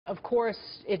of course,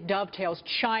 it dovetails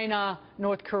China,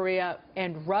 North Korea,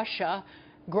 and Russia.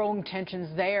 Growing tensions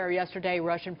there. Yesterday,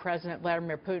 Russian President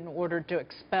Vladimir Putin ordered to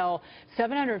expel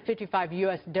 755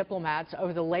 U.S. diplomats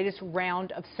over the latest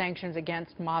round of sanctions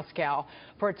against Moscow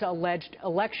for its alleged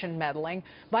election meddling.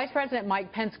 Vice President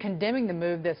Mike Pence condemning the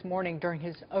move this morning during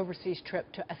his overseas trip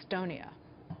to Estonia.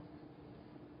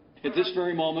 At this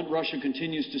very moment, Russia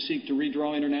continues to seek to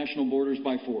redraw international borders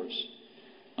by force,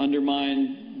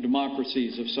 undermine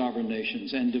democracies of sovereign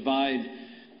nations, and divide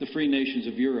the free nations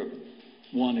of Europe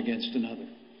one against another.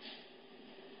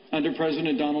 Under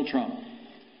President Donald Trump,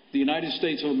 the United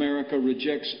States of America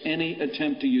rejects any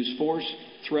attempt to use force,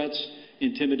 threats,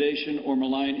 intimidation, or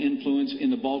malign influence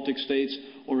in the Baltic states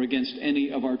or against any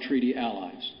of our treaty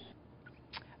allies.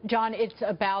 John, it's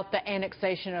about the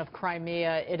annexation of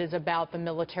Crimea. It is about the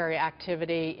military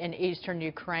activity in eastern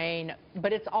Ukraine.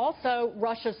 But it's also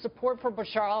Russia's support for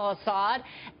Bashar al-Assad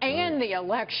and the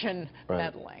election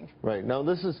meddling. Right. No,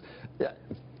 this is...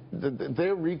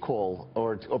 Their recall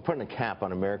or putting a cap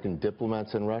on American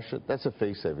diplomats in Russia, that's a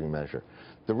face-saving measure.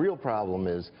 The real problem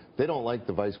is they don't like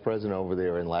the vice president over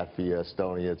there in Latvia,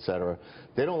 Estonia, etc.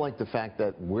 They don't like the fact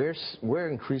that we're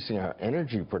increasing our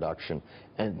energy production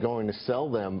and going to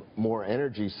sell them more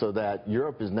energy so that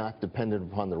Europe is not dependent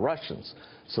upon the Russians.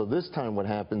 So this time what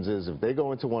happens is if they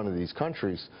go into one of these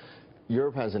countries,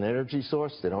 Europe has an energy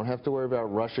source. They don't have to worry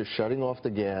about Russia shutting off the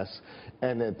gas.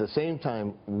 And at the same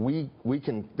time, we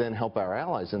can then help our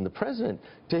allies. And the president,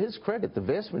 to his credit, the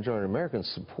vast majority of Americans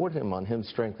support him on him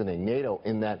strengthening NATO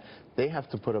in that they have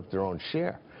to put up their own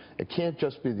share. It can't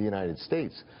just be the United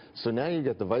States. So now you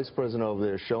get the vice president over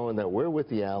there showing that we're with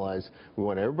the allies. We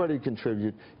want everybody to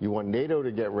contribute. You want NATO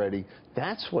to get ready.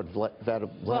 That's what Vladimir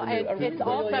it's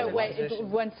also, wait,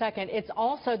 1 second. It's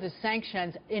also the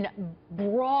sanctions in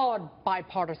broad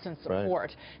bipartisan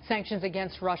support. Sanctions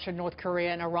against Russia, North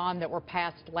Korea, and Iran that were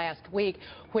passed last week,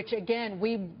 which, again,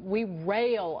 we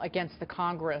rail against the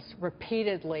Congress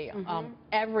repeatedly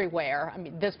everywhere. I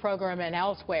mean, this program and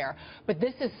elsewhere. But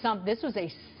this was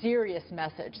a serious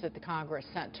message that the Congress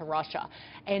sent to Russia,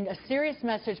 and a serious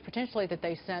message potentially that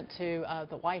they sent to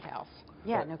the White House.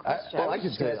 Yeah, no question. Well, I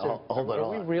can say, are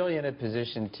we really in a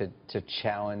position to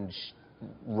challenge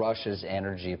Russia's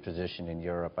energy position in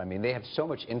Europe? I mean, they have so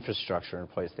much infrastructure in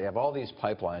place. They have all these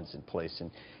pipelines in place, and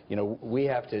you know, we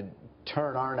have to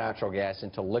turn our natural gas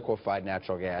into liquefied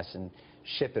natural gas and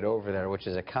ship it over there, which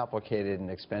is a complicated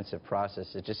and expensive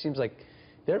process. It just seems like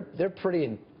they're pretty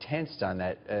intense on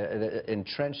that,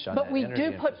 entrenched on that. But we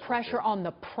do put pressure on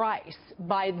the price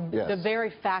by the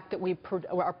very fact that we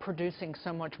are producing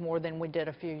so much more than we did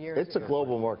a few years ago. It's a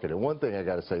global market. And one thing I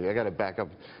got to say, I got to back up.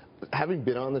 Having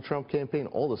been on the Trump campaign,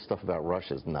 all the stuff about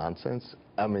Russia is nonsense.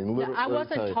 I mean, literally. I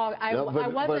wasn't talking.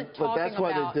 But that's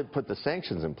why they did put the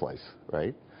sanctions in place,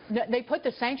 right? They put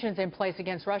the sanctions in place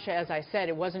against Russia, as I said.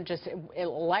 It wasn't just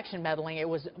election meddling. It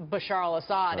was Bashar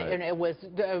al-Assad, and it was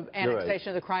the annexation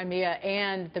of the Crimea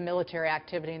and the military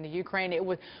activity in the Ukraine.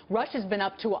 Russia's been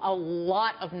up to a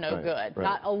lot of no good,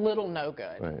 not a little no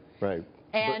good. Right.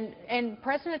 And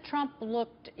President Trump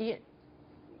looked.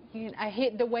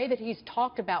 The way that he's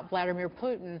talked about Vladimir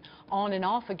Putin on and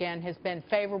off again has been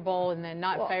favorable and then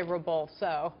not favorable.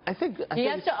 So I think he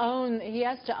has to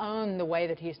own the way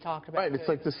that he's talked about. Right. Putin. It's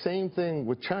like the same thing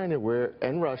with China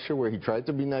and Russia, where he tried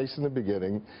to be nice in the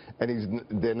beginning, and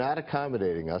they're not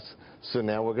accommodating us. So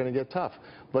now we're going to get tough.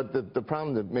 But the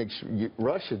problem that makes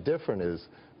Russia different is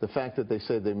the fact that they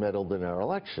say they meddled in our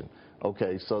election.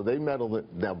 Okay, so they meddled.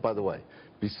 Now, by the way,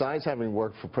 besides having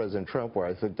worked for President Trump, where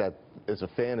I think that is a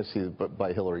fantasy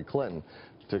by Hillary Clinton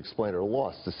to explain her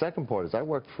loss, the second part is I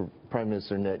worked for Prime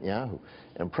Minister Netanyahu,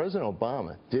 and President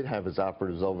Obama did have his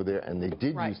operatives over there, and they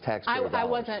did use taxpayer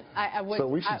dollars. So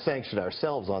we should sanction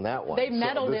ourselves on that one. They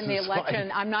meddled in the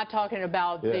election. I'm not talking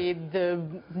about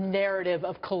the narrative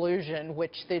of collusion,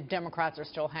 which the Democrats are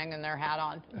still hanging their hat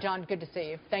on. John, good to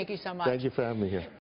see you. Thank you so much. Thank you for having me here.